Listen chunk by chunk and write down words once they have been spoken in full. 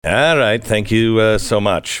All right. Thank you so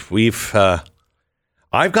much.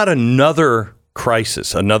 I've got another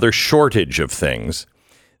crisis, another shortage of things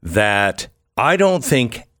that I don't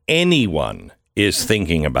think anyone is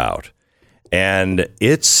thinking about. And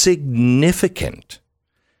it's significant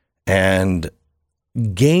and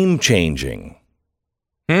game-changing.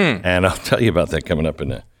 And I'll tell you about that coming up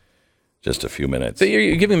in just a few minutes. So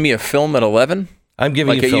you're giving me a film at 11? I'm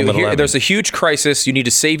giving you a film at 11. There's a huge crisis. You need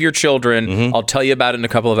to save your children. Mm-hmm. I'll tell you about it in a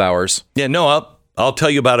couple of hours. Yeah, no, I'll tell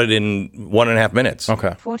you about it in 1.5 minutes.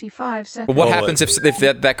 Okay. 45 seconds. But what happens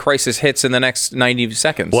if that crisis hits in the next 90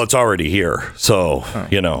 seconds? Well, it's already here. So,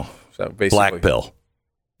 So basically, black pill.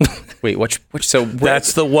 Wait, which so red,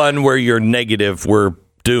 that's the one where you're negative, we're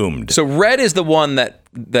doomed. So red is the one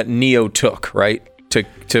that Neo took, right? To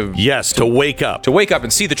wake up. To wake up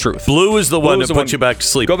and see the truth. Blue is the one that puts you back to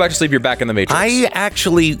sleep. Go back to sleep, you're back in the Matrix.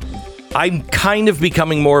 I'm kind of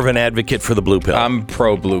becoming more of an advocate for the blue pill. I'm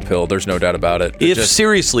pro blue pill, there's no doubt about it.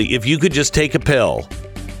 Seriously, if you could just take a pill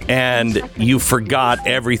and you forgot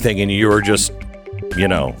everything and you were just,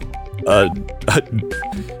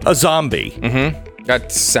 a zombie. Mm-hmm.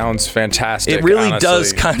 That sounds fantastic. It really honestly.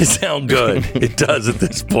 does kind of sound good. It does at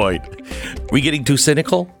this point. We getting too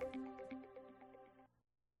cynical?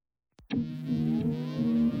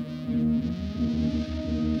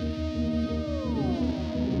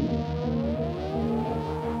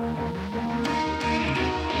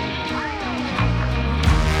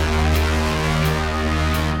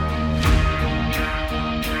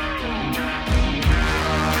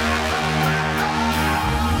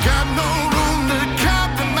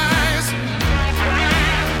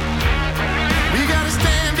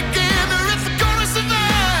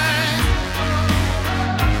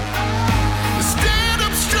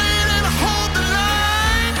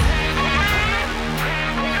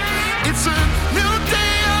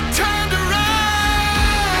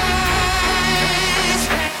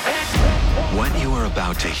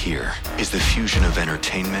 To hear is the fusion of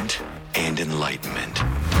entertainment and enlightenment.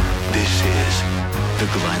 This is the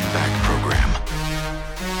Glenn Beck Program.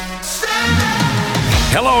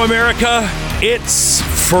 Hello, America. It's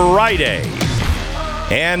Friday.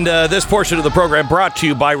 And this portion of the program brought to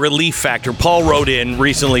you by Relief Factor. Paul wrote in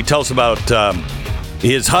recently, tell us about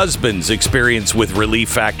his husband's experience with Relief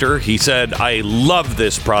Factor. He said, I love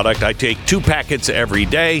this product. I take 2 packets every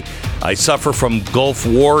day. I suffer from Gulf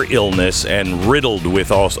War illness and riddled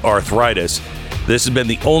with arthritis. This has been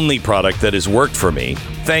the only product that has worked for me.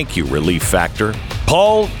 Thank you, Relief Factor.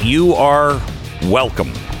 Paul, you are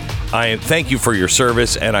welcome. I thank you for your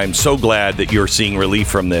service, and I'm so glad that you're seeing relief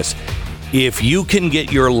from this. If you can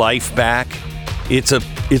get your life back, it's a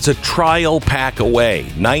trial pack away,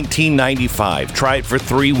 $19.95. Try it for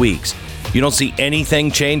 3 weeks. You don't see anything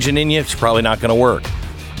changing in you, it's probably not going to work.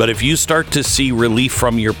 But if you start to see relief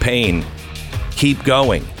from your pain, keep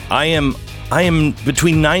going. I am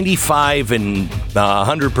between 95 and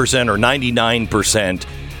 100% or 99%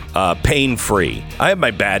 pain-free. I have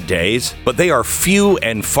my bad days, but they are few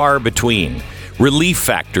and far between.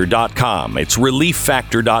 ReliefFactor.com. It's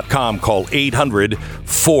ReliefFactor.com. Call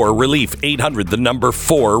 800-4RELIEF. 800, the number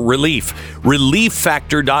 4-RELIEF.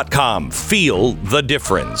 ReliefFactor.com. Feel the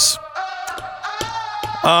difference.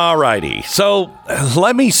 All righty. So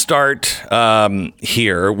let me start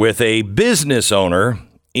here with a business owner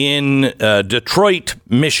in Detroit,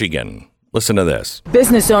 Michigan. Listen to this.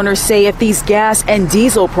 Business owners say if these gas and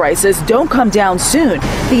diesel prices don't come down soon,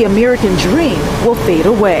 the American dream will fade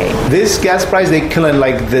away. This gas price, they killing a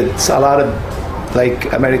lot of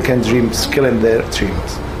American dreams, killing their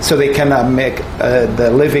dreams. So they cannot make the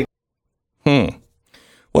living.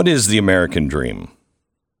 What is the American dream?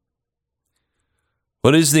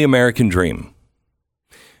 What is the American dream?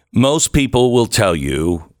 Most people will tell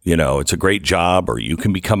you, it's a great job, or you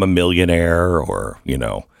can become a millionaire, or,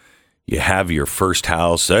 you have your first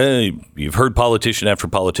house. You've heard politician after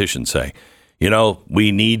politician say,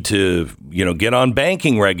 we need to, get on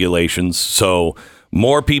banking regulations so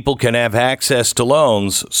more people can have access to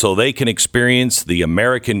loans so they can experience the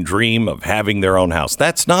American dream of having their own house.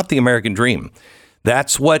 That's not the American dream.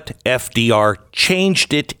 That's what FDR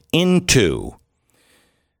changed it into.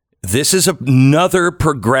 This is another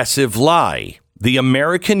progressive lie. The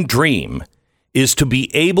American dream is to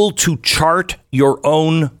be able to chart your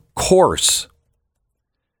own course,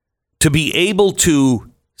 to be able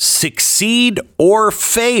to succeed or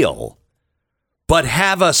fail, but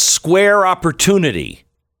have a square opportunity.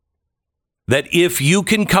 That if you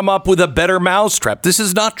can come up with a better mousetrap, this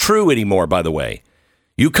is not true anymore, by the way.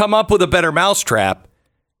 You come up with a better mousetrap,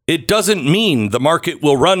 it doesn't mean the market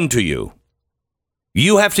will run to you.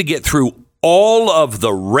 You have to get through all of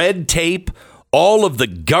the red tape, all of the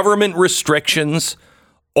government restrictions,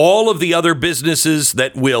 all of the other businesses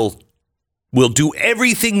that will do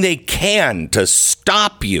everything they can to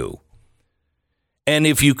stop you. And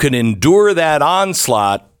if you can endure that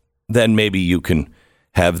onslaught, then maybe you can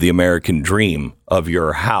have the American dream of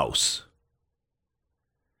your house.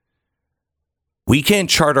 We can't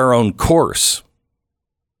chart our own course.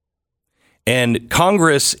 And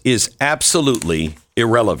Congress is absolutely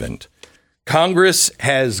irrelevant. Congress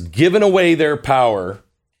has given away their power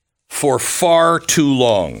for far too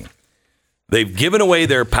long. They've given away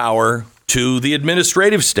their power to the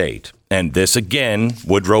administrative state. And this again,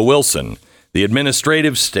 Woodrow Wilson, the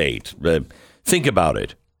administrative state. Think about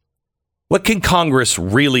it. What can Congress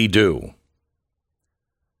really do?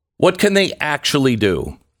 What can they actually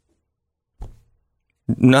do?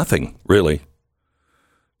 Nothing, really.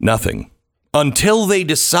 Nothing. Until they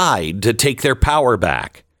decide to take their power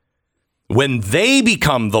back. When they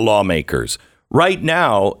become the lawmakers. Right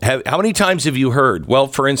now, how many times have you heard? Well,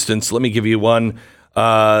 for instance, let me give you one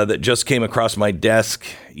that just came across my desk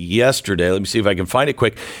yesterday. Let me see if I can find it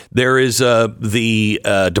quick. There is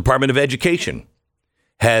the Department of Education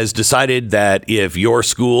has decided that if your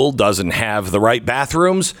school doesn't have the right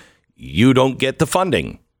bathrooms, you don't get the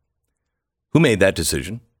funding. Who made that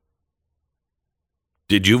decision?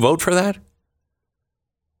 Did you vote for that?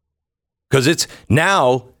 Because it's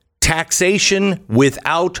now taxation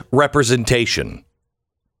without representation.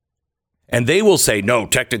 And they will say, no,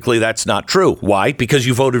 technically that's not true. Why? Because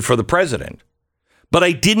you voted for the president. But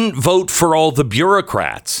I didn't vote for all the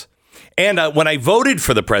bureaucrats. And when I voted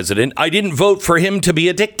for the president, I didn't vote for him to be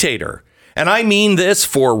a dictator. And I mean this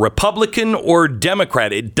for Republican or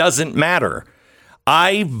Democrat. It doesn't matter.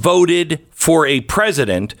 I voted for a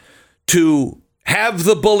president to have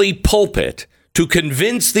the bully pulpit to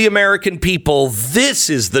convince the American people this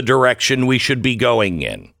is the direction we should be going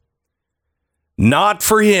in. Not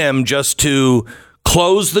for him just to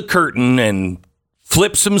close the curtain and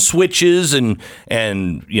flip some switches and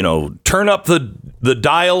turn up the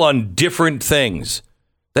dial on different things.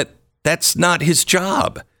 That's not his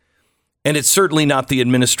job. And it's certainly not the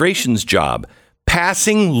administration's job.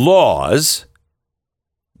 Passing laws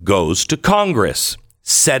goes to Congress.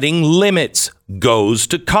 Setting limits goes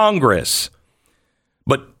to Congress.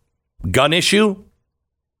 But gun issue?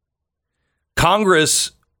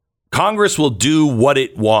 Congress will do what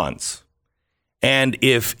it wants. And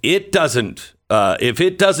if it doesn't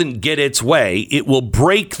get its way, it will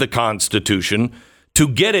break the Constitution to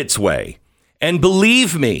get its way. And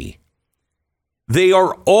believe me, they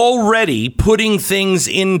are already putting things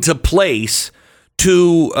into place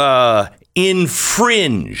to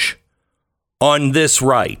infringe on this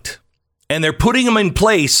right. And they're putting them in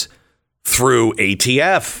place through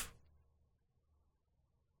ATF,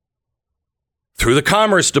 through the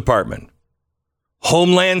Commerce Department,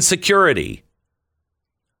 Homeland Security.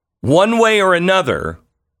 One way or another,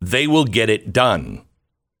 they will get it done.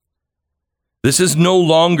 This is no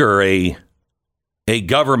longer a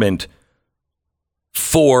government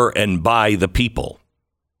for and by the people.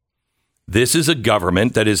 This is a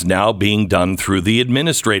government that is now being done through the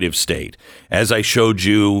administrative state. As I showed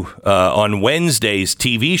you on Wednesday's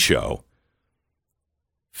TV show,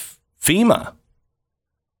 FEMA.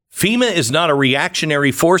 FEMA is not a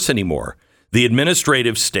reactionary force anymore. The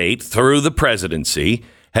administrative state, through the presidency,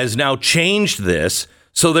 has now changed this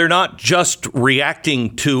so they're not just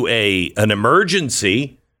reacting to an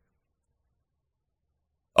emergency,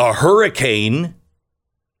 a hurricane.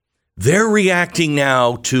 They're reacting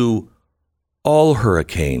now to all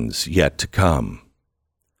hurricanes yet to come,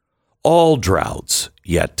 all droughts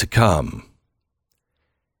yet to come.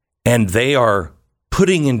 And they are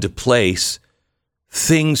putting into place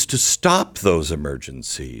things to stop those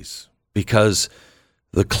emergencies because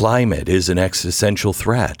the climate is an existential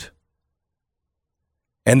threat.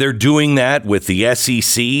 And they're doing that with the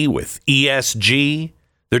SEC, with ESG.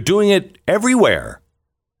 They're doing it everywhere.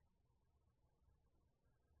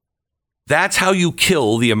 That's how you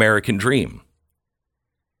kill the American dream.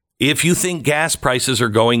 If you think gas prices are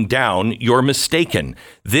going down, you're mistaken.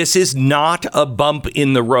 This is not a bump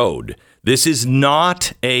in the road. This is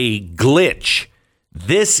not a glitch.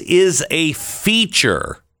 This is a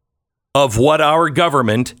feature of what our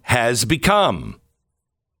government has become.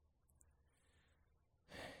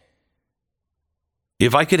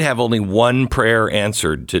 If I could have only one prayer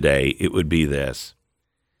answered today, it would be this: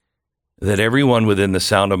 that everyone within the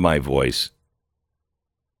sound of my voice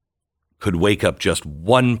could wake up just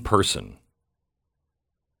one person.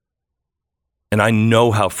 And I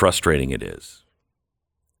know how frustrating it is.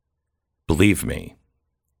 Believe me.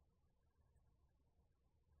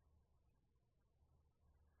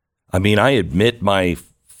 I mean, I admit my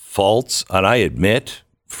faults, and I admit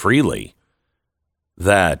freely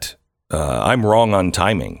that I'm wrong on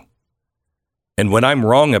timing. And when I'm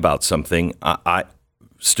wrong about something,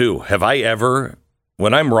 Stu,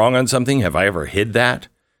 when I'm wrong on something, have I ever hid that?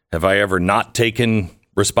 Have I ever not taken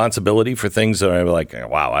responsibility for things that I'm like,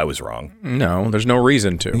 wow, I was wrong? No, there's no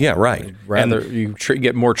reason to. Yeah, right. Rather, you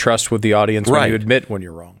get more trust with the audience when you admit when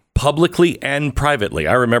you're wrong. Publicly and privately.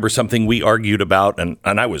 I remember something we argued about and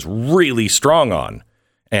I was really strong on.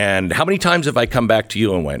 And how many times have I come back to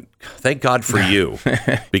you and went, thank God for you,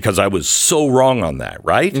 because I was so wrong on that,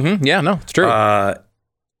 right? Mm-hmm. Yeah, no, it's true.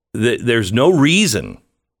 There's no reason.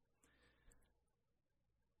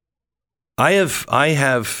 I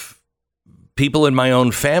have people in my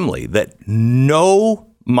own family that know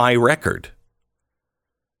my record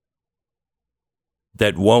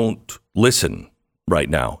that won't listen right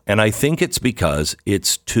now. And I think it's because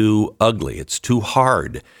it's too ugly. It's too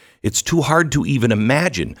hard. It's too hard to even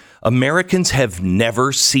imagine. Americans have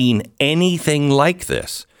never seen anything like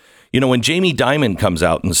this. You know, when Jamie Dimon comes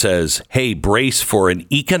out and says, hey, brace for an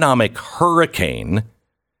economic hurricane,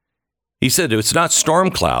 he said it's not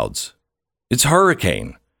storm clouds, it's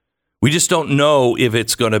hurricane. We just don't know if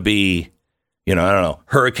it's going to be, I don't know,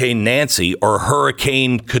 Hurricane Nancy or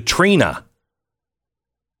Hurricane Katrina.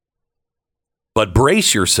 But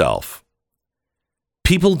brace yourself.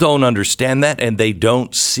 People don't understand that, and they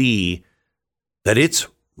don't see that it's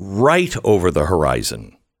right over the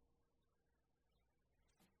horizon.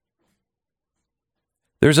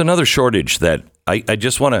 There's another shortage that I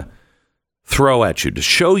just want to throw at you to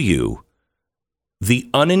show you the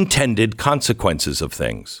unintended consequences of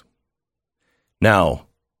things. Now,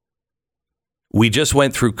 we just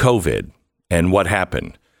went through COVID, and what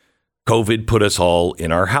happened? COVID put us all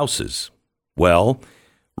in our houses. Well,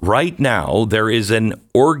 right now, there is an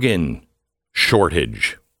organ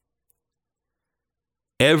shortage.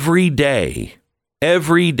 Every day,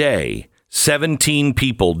 17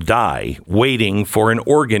 people die waiting for an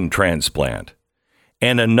organ transplant.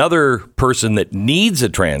 And another person that needs a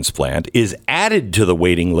transplant is added to the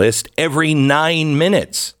waiting list every 9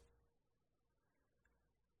 minutes.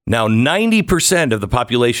 Now, 90% of the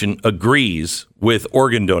population agrees with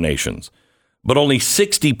organ donations, but only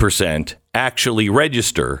 60% actually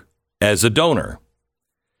register as a donor.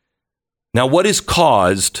 Now, what has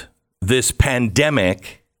caused this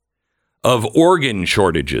pandemic of organ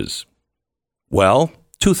shortages? Well,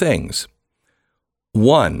 two things.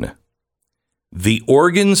 One, the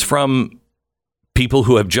organs from people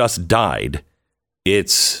who have just died,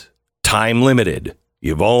 it's time limited.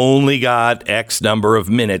 You've only got X number of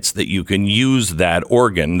minutes that you can use that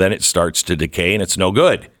organ, then it starts to decay and it's no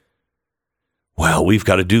good. Well, we've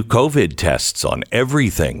got to do COVID tests on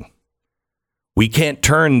everything. We can't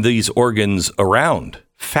turn these organs around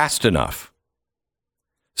fast enough.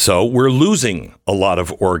 So we're losing a lot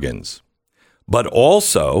of organs. But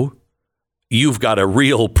also, you've got a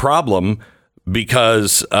real problem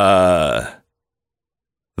because the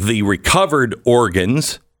recovered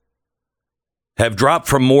organs have dropped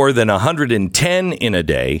from more than 110 in a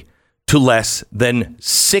day to less than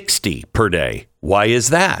 60 per day. Why is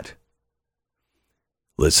that?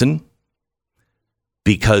 Listen,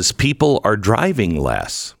 because people are driving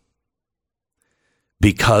less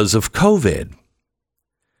because of COVID.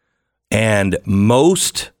 And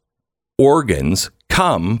most organs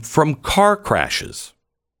come from car crashes.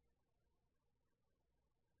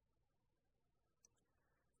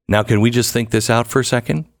 Now, can we just think this out for a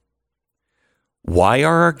second? Why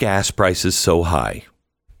are our gas prices so high?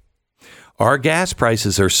 Our gas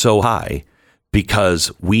prices are so high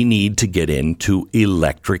because we need to get into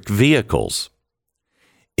electric vehicles.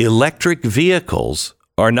 Electric vehicles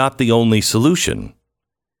are not the only solution.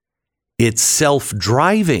 It's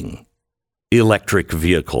self-driving electric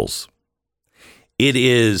vehicles. It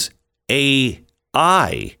is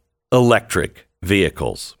AI electric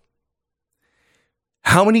vehicles.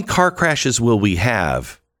 How many car crashes will we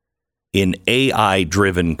have in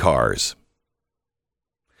AI-driven cars?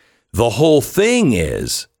 The whole thing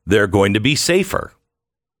is they're going to be safer.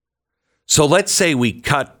 So let's say we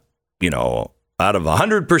cut, out of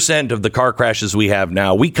 100% of the car crashes we have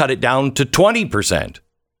now, we cut it down to 20%.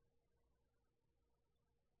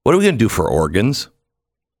 What are we going to do for organs?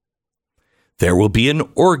 There will be an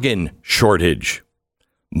organ shortage,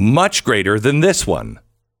 much greater than this one.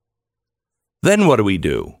 Then what do we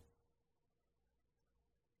do?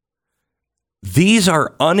 These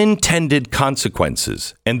are unintended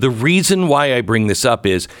consequences. And the reason why I bring this up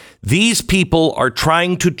is these people are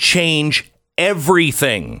trying to change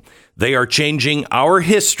everything. They are changing our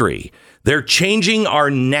history. They're changing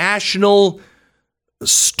our national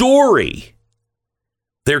story.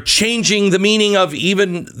 They're changing the meaning of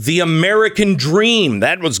even the American dream.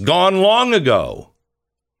 That was gone long ago.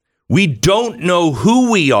 We don't know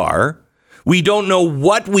who we are. We don't know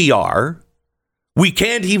what we are. We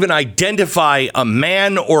can't even identify a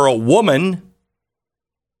man or a woman.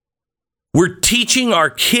 We're teaching our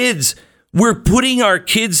kids. We're putting our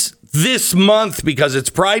kids this month, because it's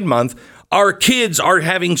Pride Month, our kids are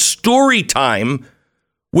having story time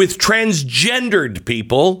with transgendered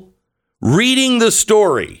people, reading the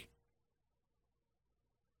story.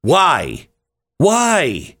 Why?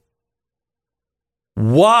 Why?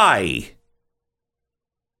 Why?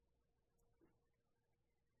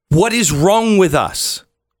 What is wrong with us?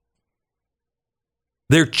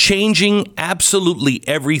 They're changing absolutely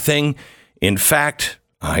everything. In fact,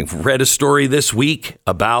 I read a story this week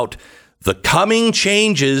about the coming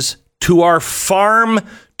changes to our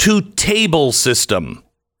farm-to-table system.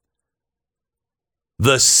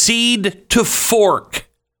 The seed to fork.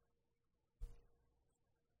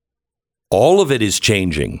 All of it is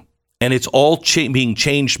changing, and it's all being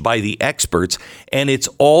changed by the experts, and it's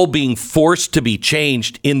all being forced to be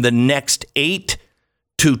changed in the next 8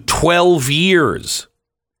 to 12 years.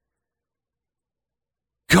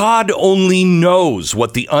 God only knows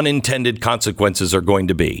what the unintended consequences are going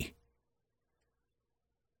to be.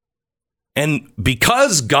 And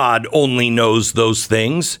because God only knows those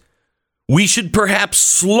things, we should perhaps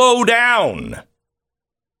slow down.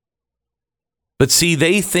 But see,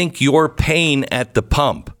 they think your pain at the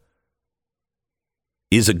pump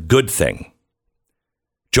is a good thing.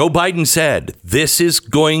 Joe Biden said,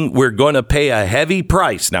 we're going to pay a heavy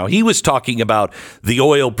price. Now, he was talking about the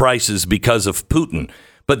oil prices because of Putin.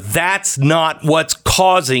 But that's not what's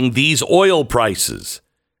causing these oil prices.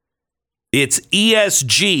 It's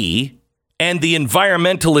ESG and the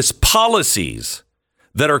environmentalist policies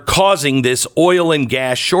that are causing this oil and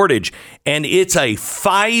gas shortage. And it's a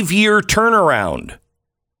 5-year turnaround.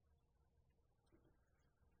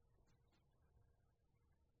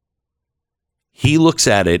 He looks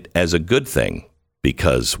at it as a good thing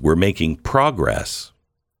because we're making progress.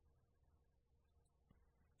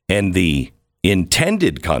 And the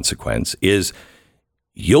intended consequence is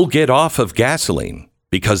you'll get off of gasoline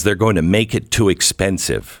because they're going to make it too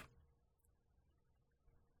expensive.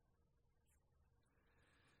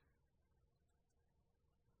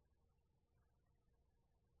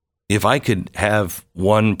 If I could have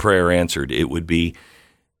one prayer answered, it would be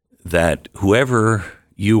that whoever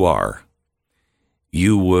you are,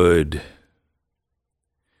 you would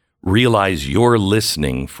realize you're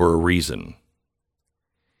listening for a reason.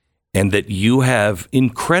 And that you have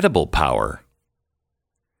incredible power.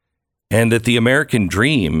 And that the American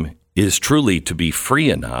dream is truly to be free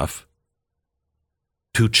enough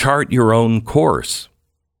to chart your own course.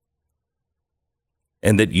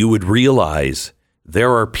 And that you would realize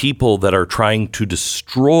there are people that are trying to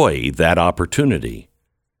destroy that opportunity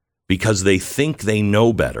because they think they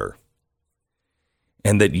know better.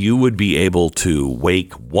 And that you would be able to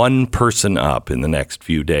wake one person up in the next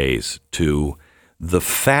few days to the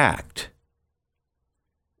fact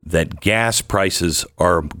that gas prices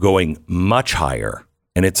are going much higher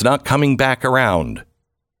and it's not coming back around.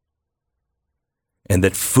 And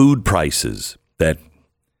that food prices, that,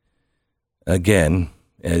 again,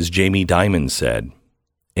 as Jamie Dimon said,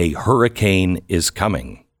 a hurricane is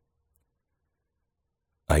coming.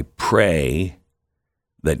 I pray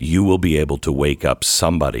that you will be able to wake up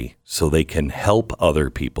somebody so they can help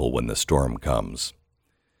other people when the storm comes.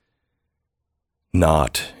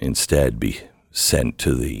 Not instead be sent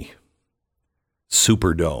to the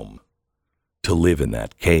Superdome to live in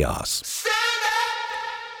that chaos.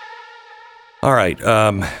 All right.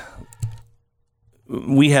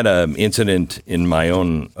 We had an incident in my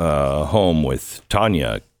own home with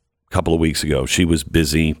Tanya a couple of weeks ago. She was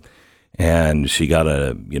busy and she got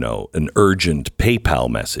an urgent PayPal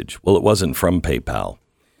message. Well, it wasn't from PayPal.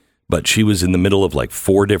 But she was in the middle of like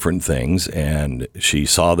 4 different things, and she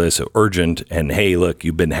saw this urgent, and hey, look,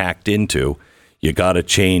 you've been hacked into. You got to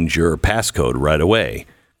change your passcode right away.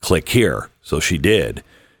 Click here. So she did.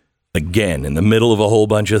 Again, in the middle of a whole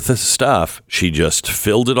bunch of stuff, she just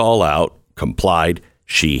filled it all out, complied.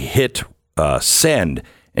 She hit send,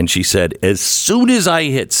 and she said, as soon as I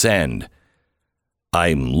hit send,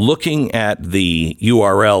 I'm looking at the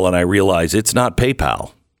URL, and I realize it's not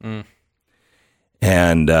PayPal.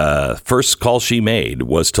 And first call she made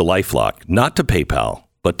was to LifeLock, not to PayPal,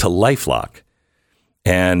 but to LifeLock.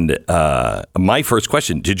 And my first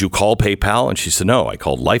question, did you call PayPal? And she said, no, I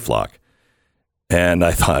called LifeLock. And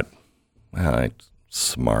I thought,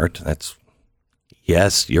 smart.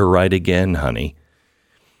 Yes, you're right again, honey.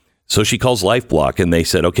 So she calls LifeBlock, and they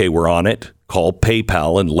said, okay, we're on it. Call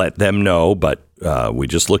PayPal and let them know, but we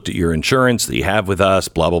just looked at your insurance that you have with us,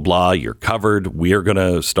 blah, blah, blah. You're covered. We're going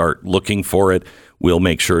to start looking for it. We'll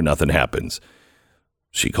make sure nothing happens.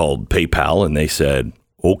 She called PayPal, and they said,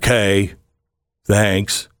 okay,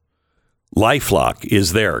 thanks. LifeLock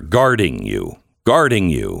is there guarding you.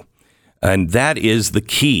 And that is the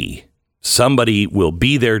key. Somebody will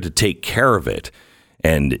be there to take care of it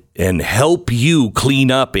and help you clean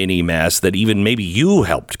up any mess that even maybe you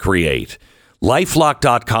helped create.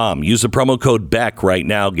 LifeLock.com. Use the promo code Beck right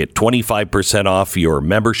now. Get 25% off your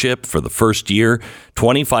membership for the first year.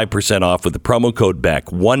 25% off with the promo code Beck.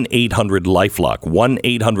 1-800-LifeLock.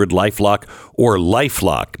 1-800-LifeLock or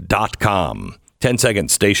LifeLock.com. 10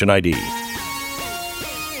 seconds. Station ID.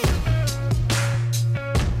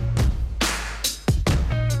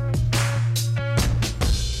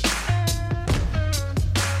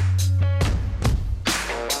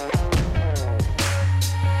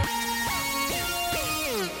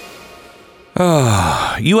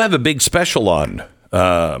 You have a big special on,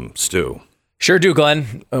 Stu. Sure do,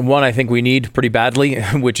 Glenn. One I think we need pretty badly,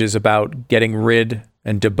 which is about getting rid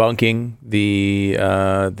and debunking the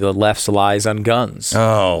left's lies on guns.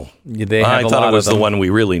 Oh, I thought it was the one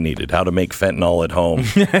we really needed, how to make fentanyl at home.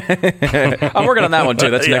 I'm working on that one,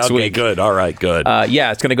 too. That's next week. Good. All right, good.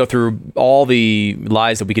 It's going to go through all the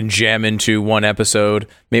lies that we can jam into one episode.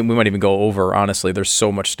 Maybe we might even go over, honestly. There's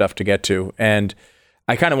so much stuff to get to. And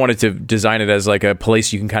I kind of wanted to design it as like a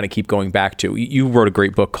place you can kind of keep going back to. You wrote a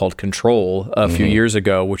great book called Control a few years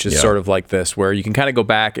ago, which is sort of like this, where you can kind of go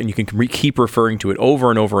back and you can keep referring to it over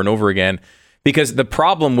and over and over again. Because the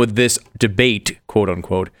problem with this debate, quote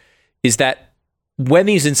unquote, is that when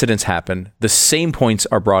these incidents happen, the same points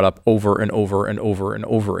are brought up over and over and over and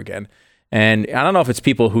over again. And I don't know if it's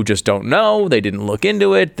people who just don't know, they didn't look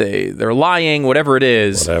into it, they're lying, whatever it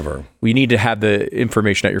is. Whatever. We need to have the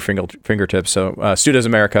information at your fingertips. So Stu Does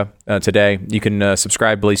America today. You can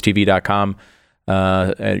subscribe, blazetv.com.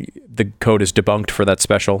 The code is debunked for that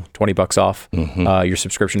special, $20 off your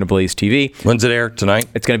subscription to Blaze TV. When's it air? Tonight?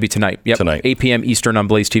 It's going to be tonight. Yep. Tonight. 8 p.m. Eastern on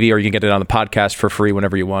Blaze TV, or you can get it on the podcast for free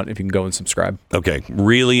whenever you want if you can go and subscribe. Okay.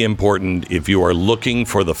 Really important. If you are looking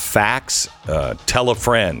for the facts, tell a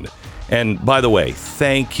friend. And by the way,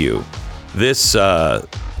 thank you. This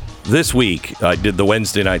week, I did the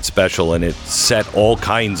Wednesday night special, and it set all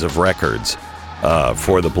kinds of records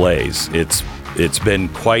for the Blaze. It's been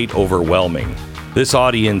quite overwhelming. This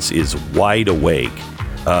audience is wide awake.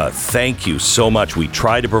 Thank you so much. We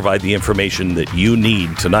try to provide the information that you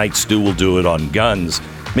need. Tonight, Stu will do it on guns.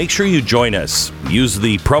 Make sure you join us. Use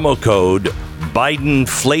the promo code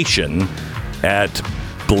BidenFlation at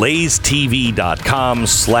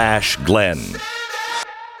blazetv.com/Glenn.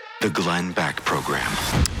 The Glenn Beck Program.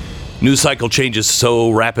 News cycle changes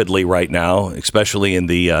so rapidly right now, especially in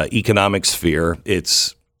the economic sphere.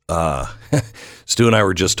 It's Stu and I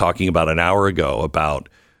were just talking about an hour ago about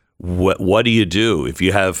what do you do if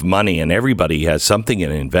you have money, and everybody has something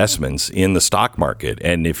in investments in the stock market,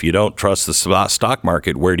 and if you don't trust the stock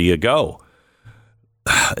market, where do you go?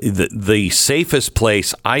 The safest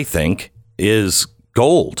place, I think, is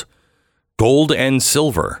gold and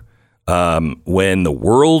silver. When the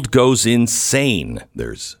world goes insane,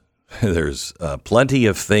 there's plenty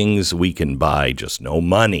of things we can buy, just no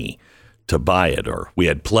money to buy it. Or we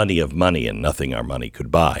had plenty of money and nothing our money could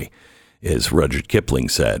buy, as Rudyard Kipling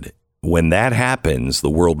said. When that happens, the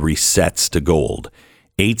world resets to gold.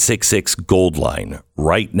 866 Gold Line.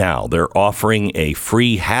 Right now, they're offering a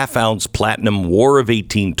free half-ounce platinum War of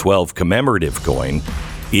 1812 commemorative coin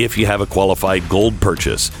if you have a qualified gold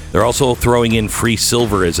purchase. They're also throwing in free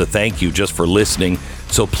silver as a thank you just for listening.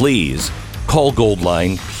 So please call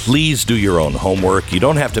Goldline. Please do your own homework. You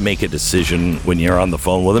don't have to make a decision when you're on the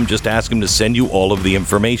phone with them. Just ask them to send you all of the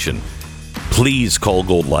information. Please call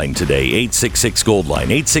Goldline today. 866 Goldline.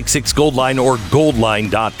 866 Goldline or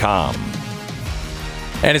goldline.com.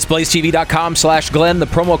 And it's blazetv.com/Glenn. The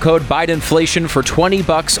promo code BidenFlation for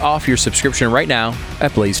 $20 off your subscription right now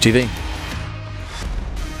at Blaze TV.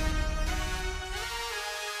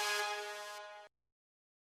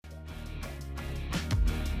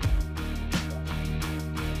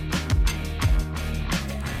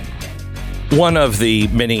 One of the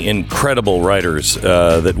many incredible writers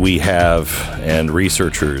that we have and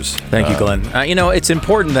researchers. Thank you, Glenn. It's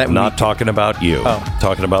important that not talking about you.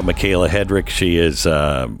 Talking about Michaela Hedrick. She is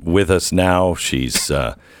with us now. She's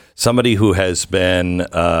somebody who has been at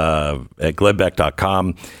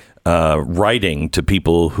glennbeck.com writing to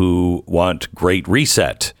people who want great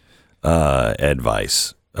reset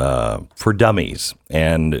advice for dummies.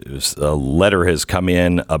 And a letter has come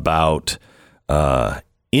in about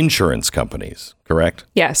insurance companies, correct?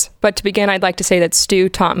 Yes. But to begin, I'd like to say that Stu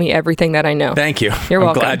taught me everything that I know. Thank you. You're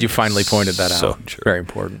welcome. I'm glad you finally pointed that So out. true. Very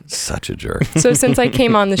important. Such a jerk. So since I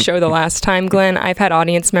came on the show the last time, Glenn, I've had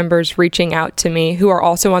audience members reaching out to me who are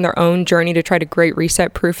also on their own journey to try to great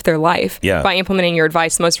reset proof their life by implementing your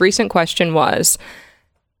advice. The most recent question was,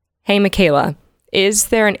 hey, Michaela, is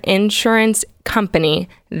there an insurance company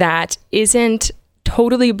that isn't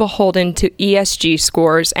totally beholden to ESG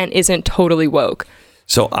scores and isn't totally woke?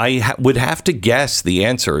 So I would have to guess the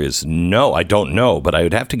answer is no. I don't know, but I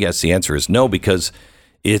would have to guess the answer is no, because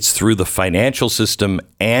it's through the financial system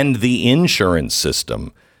and the insurance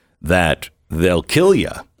system that they'll kill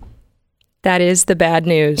you. That is the bad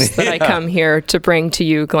news that I come here to bring to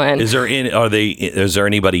you, Glenn. Is there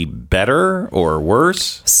anybody better or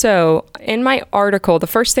worse? So in my article, the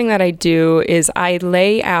first thing that I do is I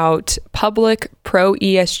lay out public pro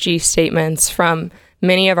ESG statements from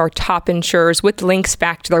many of our top insurers with links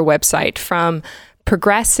back to their website, from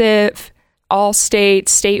Progressive, Allstate,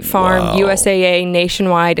 State Farm, USAA,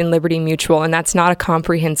 Nationwide, and Liberty Mutual. And that's not a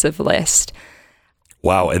comprehensive list.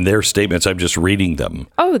 Wow. And their statements, I'm just reading them.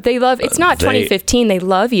 Oh, they love, it's not 2015. They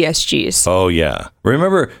love ESGs. Oh, yeah.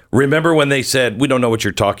 Remember when they said, we don't know what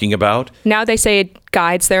you're talking about? Now they say it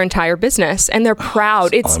guides their entire business and they're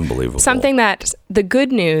proud. It's unbelievable. Something that the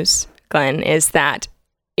good news, Glenn, is that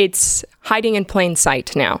it's hiding in plain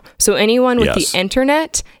sight now. So anyone with the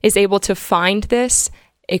internet is able to find this,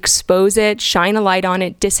 expose it, shine a light on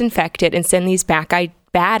it, disinfect it, and send these bad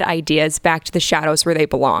ideas back to the shadows where they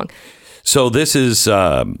belong. So this is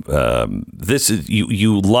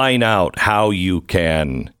you line out how you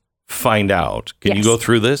can find out. Can you go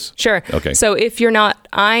through this? Sure. Okay. So if you're not,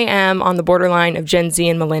 I am on the borderline of Gen Z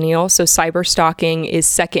and millennial. So cyber stalking is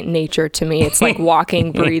second nature to me. It's like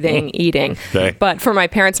walking, breathing, eating. Okay. But for my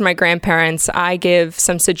parents and my grandparents, I give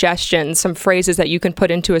some suggestions, some phrases that you can put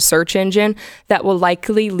into a search engine that will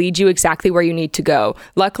likely lead you exactly where you need to go.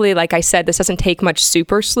 Luckily, like I said, this doesn't take much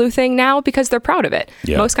super sleuthing now because they're proud of it.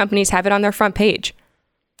 Yeah. Most companies have it on their front page.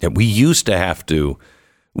 Yeah, we used to have to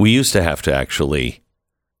actually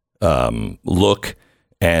look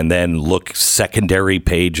and then look secondary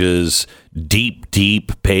pages,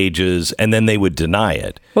 deep pages, and then they would deny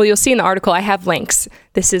it. Well, you'll see in the article, I have links.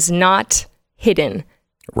 This is not hidden.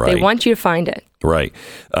 Right. They want you to find it. Right.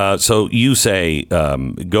 So you say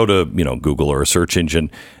go to Google or a search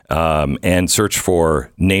engine and search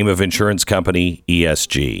for name of insurance company,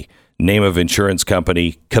 ESG. Name of insurance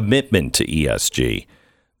company, commitment to ESG.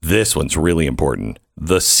 This one's really important.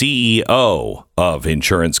 The CEO of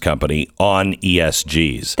insurance company on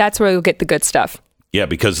ESGs. That's where you'll get the good stuff. Yeah,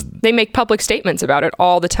 because they make public statements about it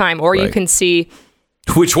all the time. Or you can see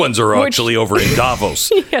which ones are actually over in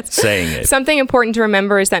Davos saying it. Something important to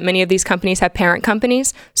remember is that many of these companies have parent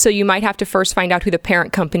companies. So you might have to first find out who the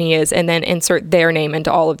parent company is and then insert their name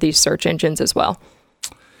into all of these search engines as well.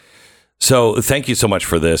 So thank you so much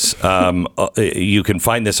for this. You can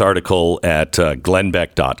find this article at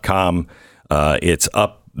glennbeck.com. It's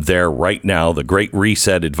up there right now, The Great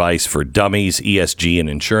Reset Advice for Dummies, ESG, and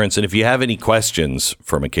Insurance. And if you have any questions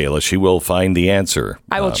for Michaela, she will find the answer.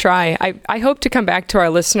 I will try. I hope to come back to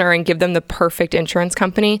our listener and give them the perfect insurance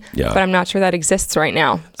company, but I'm not sure that exists right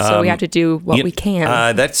now. So we have to do what we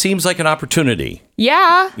can. That seems like an opportunity.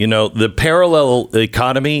 Yeah. The parallel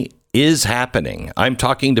economy is happening. I'm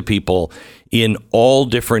talking to people in all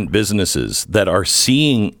different businesses that are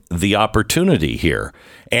seeing the opportunity here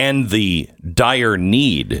and the dire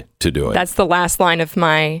need to do it. That's the last line of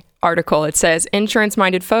my article. It says,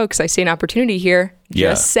 insurance-minded folks, I see an opportunity here.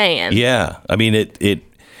 Just saying. Yeah. I mean, the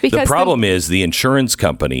problem is the insurance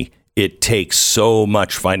company, it takes so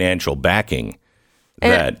much financial backing.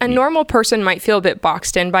 And a normal person might feel a bit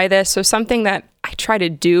boxed in by this. So something that I try to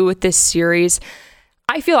do with this series,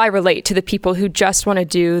 I feel I relate to the people who just want to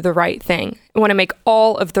do the right thing, want to make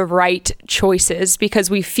all of the right choices because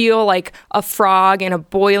we feel like a frog in a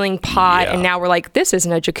boiling pot. And now we're like, this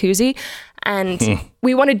isn't a jacuzzi. And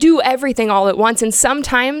we want to do everything all at once. And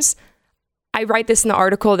sometimes I write this in the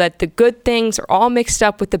article that the good things are all mixed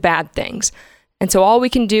up with the bad things. And so all we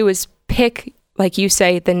can do is pick, like you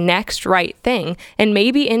say, the next right thing. And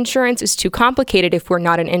maybe insurance is too complicated if we're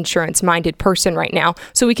not an insurance-minded person right now.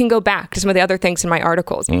 So we can go back to some of the other things in my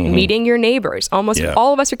articles. Meeting your neighbors. Almost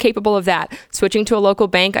all of us are capable of that. Switching to a local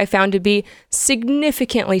bank I found to be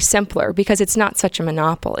significantly simpler because it's not such a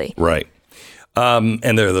monopoly. Right.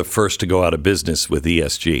 And they're the first to go out of business with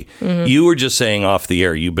ESG. You were just saying off the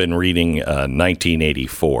air, you've been reading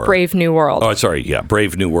 1984. Brave New World. Oh, sorry. Yeah,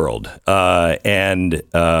 Brave New World. You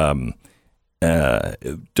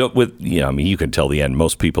can tell the end.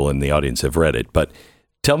 Most people in the audience have read it, but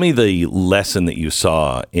Tell me the lesson that you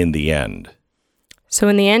saw in the end. So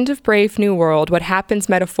in the end of Brave New World, what happens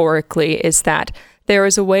metaphorically is that there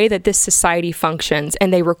is a way that this society functions,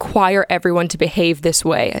 and they require everyone to behave this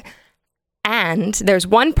way. And there's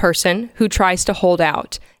one person who tries to hold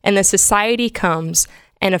out, and the society comes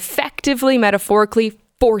and effectively, metaphorically,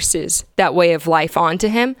 forces that way of life onto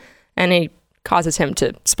him, and it causes him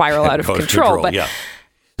to spiral out of control.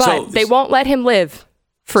 But so, they won't let him live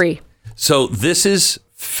free. So this is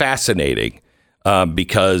fascinating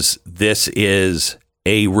because this is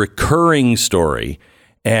a recurring story.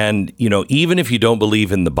 And, even if you don't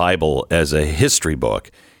believe in the Bible as a history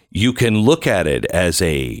book, you can look at it as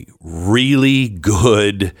a really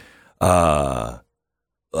good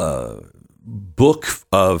book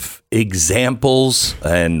of examples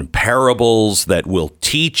and parables that will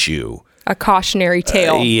teach you. A cautionary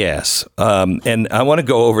tale. Yes. And I want to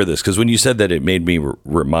go over this because when you said that, it made me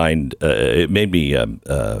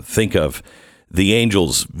think of the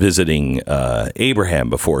angels visiting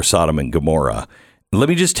Abraham before Sodom and Gomorrah. Let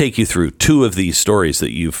me just take you through two of these stories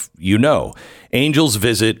that you know. Angels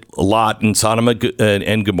visit Lot in Sodom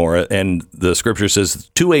and Gomorrah, and the scripture says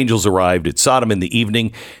 2 angels arrived at Sodom in the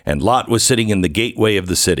evening, and Lot was sitting in the gateway of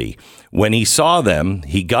the city. When he saw them,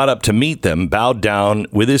 he got up to meet them, bowed down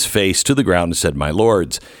with his face to the ground, and said, "My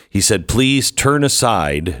lords," he said, "please turn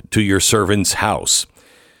aside to your servant's house."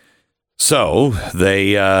 So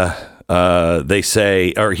he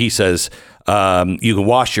says, "You can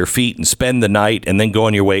wash your feet and spend the night and then go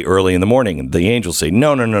on your way early in the morning." And the angels say,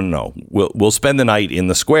 No. We'll spend the night in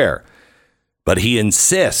the square. But he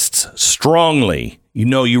insists strongly,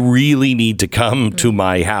 you really need to come to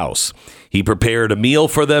my house. He prepared a meal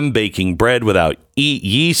for them, baking bread without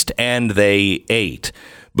yeast, and they ate.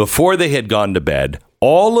 Before they had gone to bed,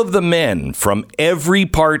 all of the men from every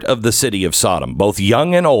part of the city of Sodom, both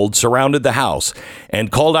young and old, surrounded the house and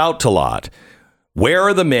called out to Lot, "Where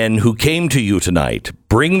are the men who came to you tonight?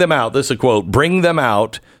 Bring them out." This is a quote. "Bring them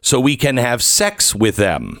out so we can have sex with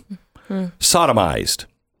them." Sodomized.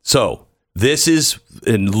 So this is,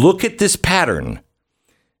 and look at this pattern.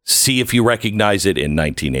 See if you recognize it in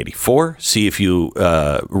 1984. See if you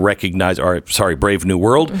Brave New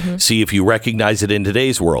World. See if you recognize it in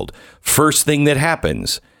today's world. First thing that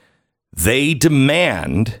happens, they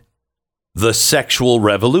demand the sexual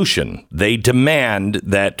revolution. They demand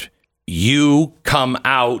that you come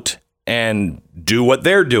out and do what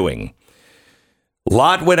they're doing.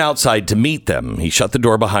 Lot went outside to meet them. He shut the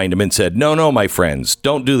door behind him and said, No, my friends,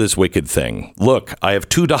 don't do this wicked thing. Look, I have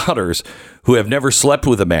 2 daughters who have never slept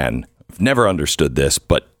with a man. I've never understood this,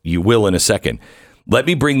 but you will in a second. Let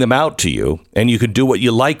me bring them out to you, and you can do what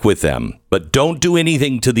you like with them. But don't do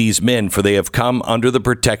anything to these men, for they have come under the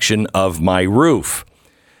protection of my roof.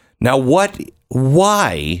 Now,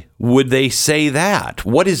 why would they say that?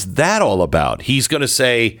 What is that all about? He's going to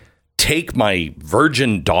say, take my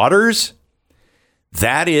virgin daughters?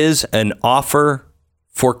 That is an offer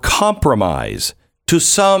for compromise to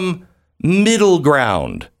some middle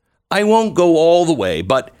ground. I won't go all the way,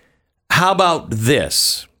 but how about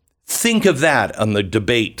this? Think of that on the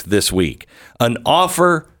debate this week. An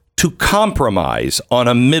offer to compromise on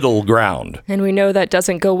a middle ground. And we know that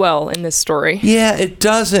doesn't go well in this story. Yeah, it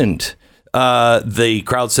doesn't. The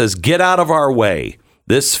crowd says, "Get out of our way.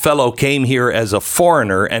 This fellow came here as a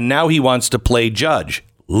foreigner, and now he wants to play judge."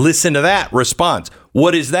 Listen to that response.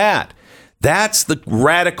 What is that? That's the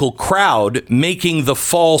radical crowd making the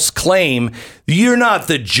false claim, "You're not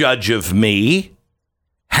the judge of me."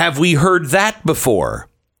 Have we heard that before?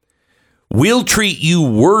 "We'll treat you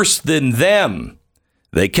worse than them."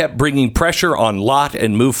 They kept bringing pressure on Lot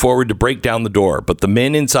and moved forward to break down the door. But the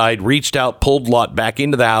men inside reached out, pulled Lot back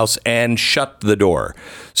into the house, and shut the door.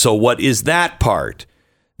 So what is that part?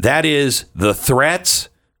 That is the threats,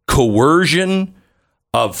 coercion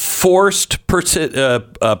of forced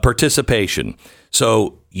participation.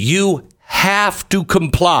 So you have to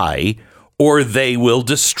comply or they will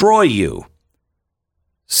destroy you.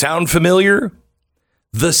 Sound familiar?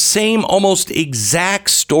 The same almost exact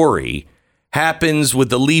story happens with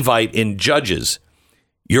the Levite in Judges.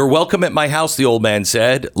 "You're welcome at my house," the old man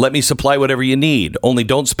said. "Let me supply whatever you need. Only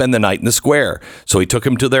don't spend the night in the square." So he took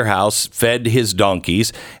him to their house, fed his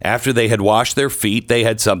donkeys. After they had washed their feet, they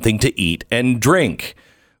had something to eat and drink.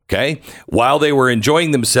 Okay. While they were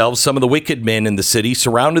enjoying themselves, some of the wicked men in the city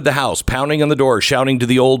surrounded the house, pounding on the door, shouting to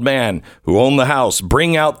the old man who owned the house,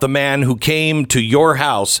 "Bring out the man who came to your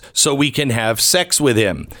house so we can have sex with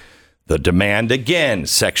him." The demand again,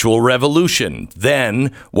 sexual revolution.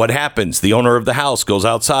 Then what happens? The owner of the house goes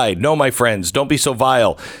outside. No, my friends, don't be so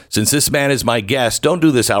vile. Since this man is my guest, don't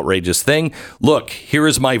do this outrageous thing. Look, here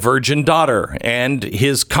is my virgin daughter and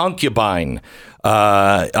his concubine.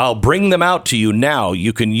 I'll bring them out to you now.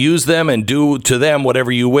 You can use them and do to them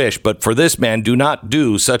whatever you wish. But for this man, do not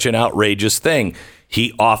do such an outrageous thing.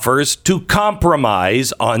 He offers to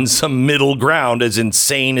compromise on some middle ground, as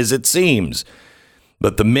insane as it seems.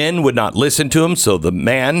 But the men would not listen to him, so the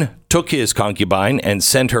man took his concubine and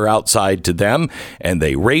sent her outside to them, and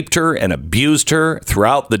they raped her and abused her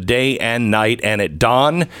throughout the day and night, and at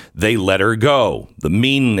dawn, they let her go. The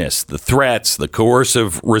meanness, the threats, the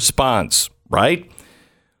coercive response, right?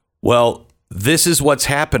 Well, this is what's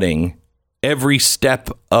happening every step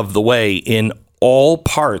of the way in all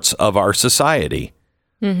parts of our society.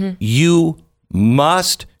 Mm-hmm. You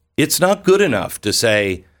must, it's not good enough to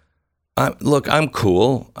say, look, I'm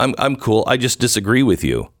cool. I'm cool. I just disagree with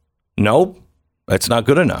you. Nope, that's not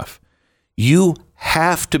good enough. You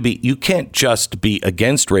have to be, you can't just be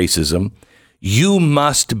against racism. You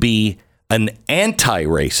must be an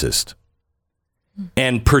anti-racist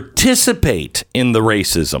and participate in the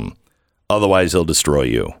racism. Otherwise, they'll destroy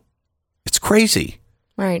you. It's crazy.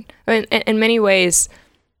 Right. I mean, in many ways,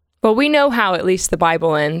 well, we know how at least the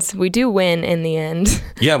Bible ends. We do win in the end.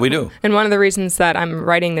 Yeah, we do. And one of the reasons that I'm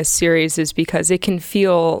writing this series is because it can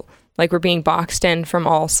feel like we're being boxed in from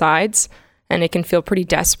all sides, and it can feel pretty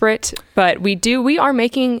desperate. But we are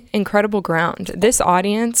making incredible ground. This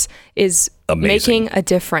audience is making a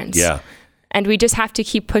difference. Yeah. And we just have to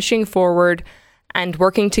keep pushing forward and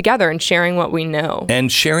working together and sharing what we know.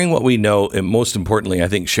 And sharing what we know, and most importantly, I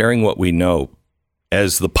think sharing what we know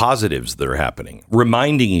as the positives that are happening,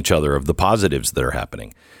 reminding each other of the positives that are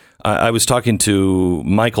happening. I was talking to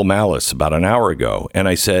Michael Malice about an hour ago, and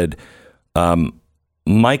I said,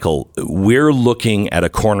 Michael, we're looking at a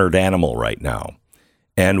cornered animal right now,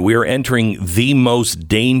 and we're entering the most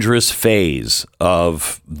dangerous phase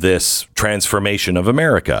of this transformation of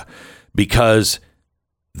America because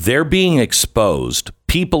they're being exposed.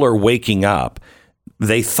 People are waking up.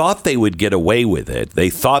 They thought they would get away with it. They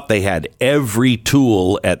thought they had every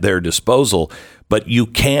tool at their disposal, but you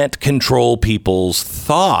can't control people's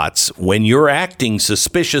thoughts. When you're acting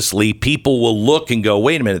suspiciously, people will look and go,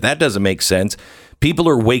 wait a minute, that doesn't make sense. People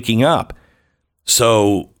are waking up.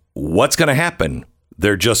 So what's going to happen?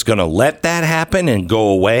 They're just going to let that happen and go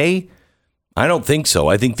away? I don't think so.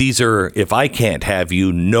 I think these are, if I can't have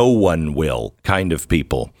you, no one will kind of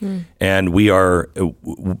people. And we are,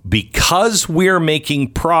 because we're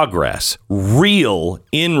making progress, real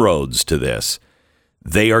inroads to this,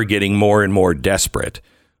 they are getting more and more desperate.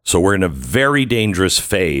 So we're in a very dangerous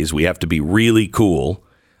phase. We have to be really cool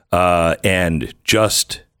and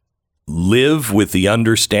just live with the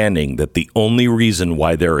understanding that the only reason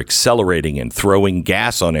why they're accelerating and throwing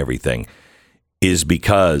gas on everything is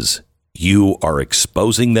because you are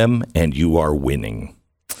exposing them and you are winning.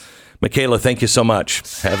 Michaela, thank you so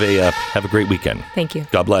much. Have a great weekend. Thank you.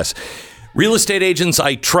 God bless.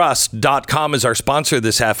 RealestateAgentsITrust.com is our sponsor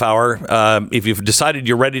this half hour. If you've decided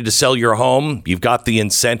you're ready to sell your home, you've got the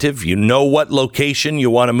incentive, you know what location you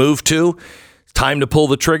want to move to, it's time to pull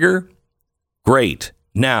the trigger. Great.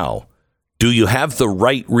 Now, do you have the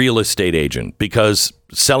right real estate agent? Because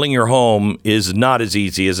selling your home is not as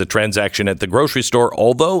easy as a transaction at the grocery store,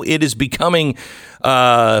 although it is becoming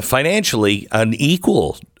financially an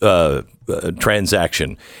equal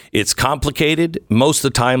transaction. It's complicated. Most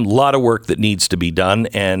of the time, a lot of work that needs to be done.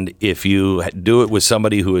 And if you do it with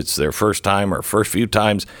somebody who it's their first time or first few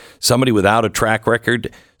times, somebody without a track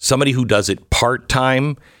record, somebody who does it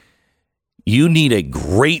part-time, you need a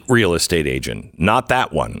great real estate agent, not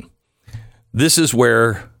that one. This is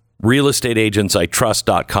where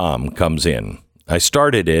realestateagentsitrust.com comes in. I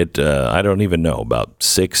started it, I don't even know, about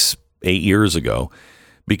 6-8 years ago,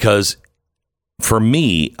 because for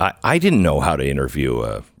me, I didn't know how to interview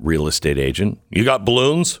a real estate agent. You got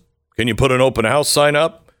balloons? Can you put an open house sign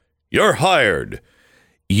up? You're hired.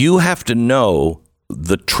 You have to know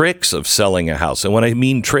the tricks of selling a house. And when I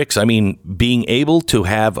mean tricks, I mean being able to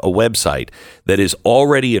have a website that is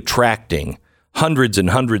already attracting hundreds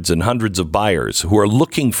and hundreds and hundreds of buyers who are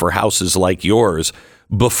looking for houses like yours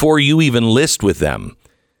before you even list with them.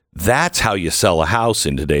 That's how you sell a house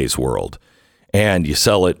in today's world. And you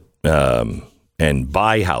sell it and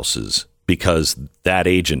buy houses because that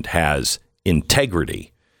agent has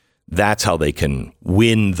integrity. That's how they can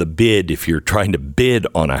win the bid if you're trying to bid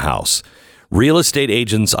on a house.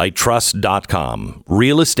 RealestateAgentsITrust.com.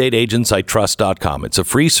 RealestateAgentsITrust.com. It's a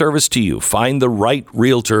free service to you. Find the right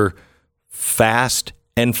realtor fast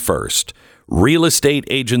and first.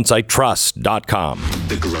 realestateagentsitrust.com.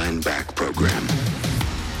 The Glenn Beck Program.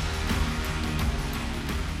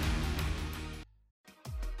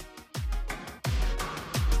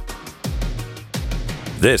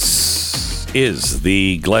 This is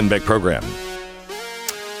the Glenn Beck Program.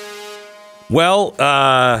 Well,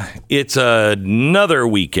 it's another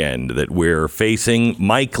weekend that we're facing.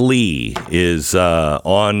 Mike Lee is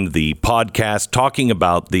on the podcast talking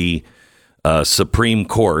about the Supreme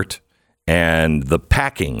Court and the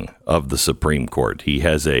packing of the Supreme Court. He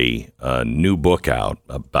has a new book out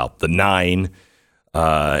about the 9,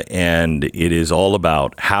 and it is all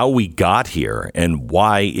about how we got here and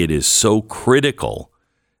why it is so critical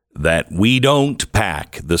that we don't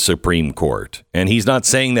pack the Supreme Court. And he's not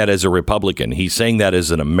saying that as a Republican. He's saying that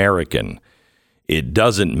as an American. It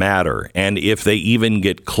doesn't matter. And if they even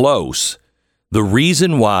get close, the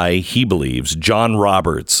reason why he believes John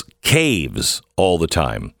Roberts caves all the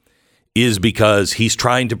time is because he's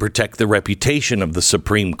trying to protect the reputation of the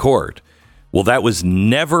Supreme Court. Well, that was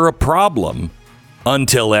never a problem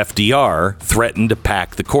until FDR threatened to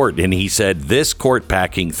pack the court. And he said this court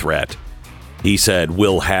packing threat, he said,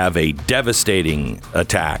 will have a devastating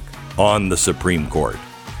attack on the Supreme Court.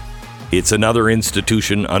 It's another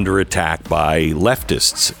institution under attack by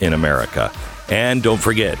leftists in America. And don't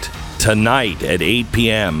forget, tonight at 8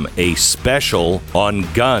 p.m., a special on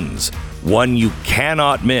guns, one you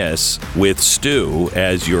cannot miss with Stu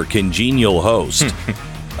as your congenial host.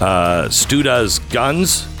 Stu does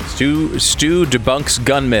guns. Stu debunks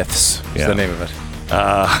gun myths is the name of it.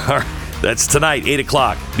 That's tonight, 8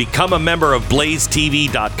 o'clock. Become a member of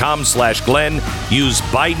blazetv.com/Glenn. Use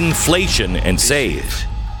Bidenflation and save.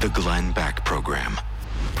 The Glenn Beck Program.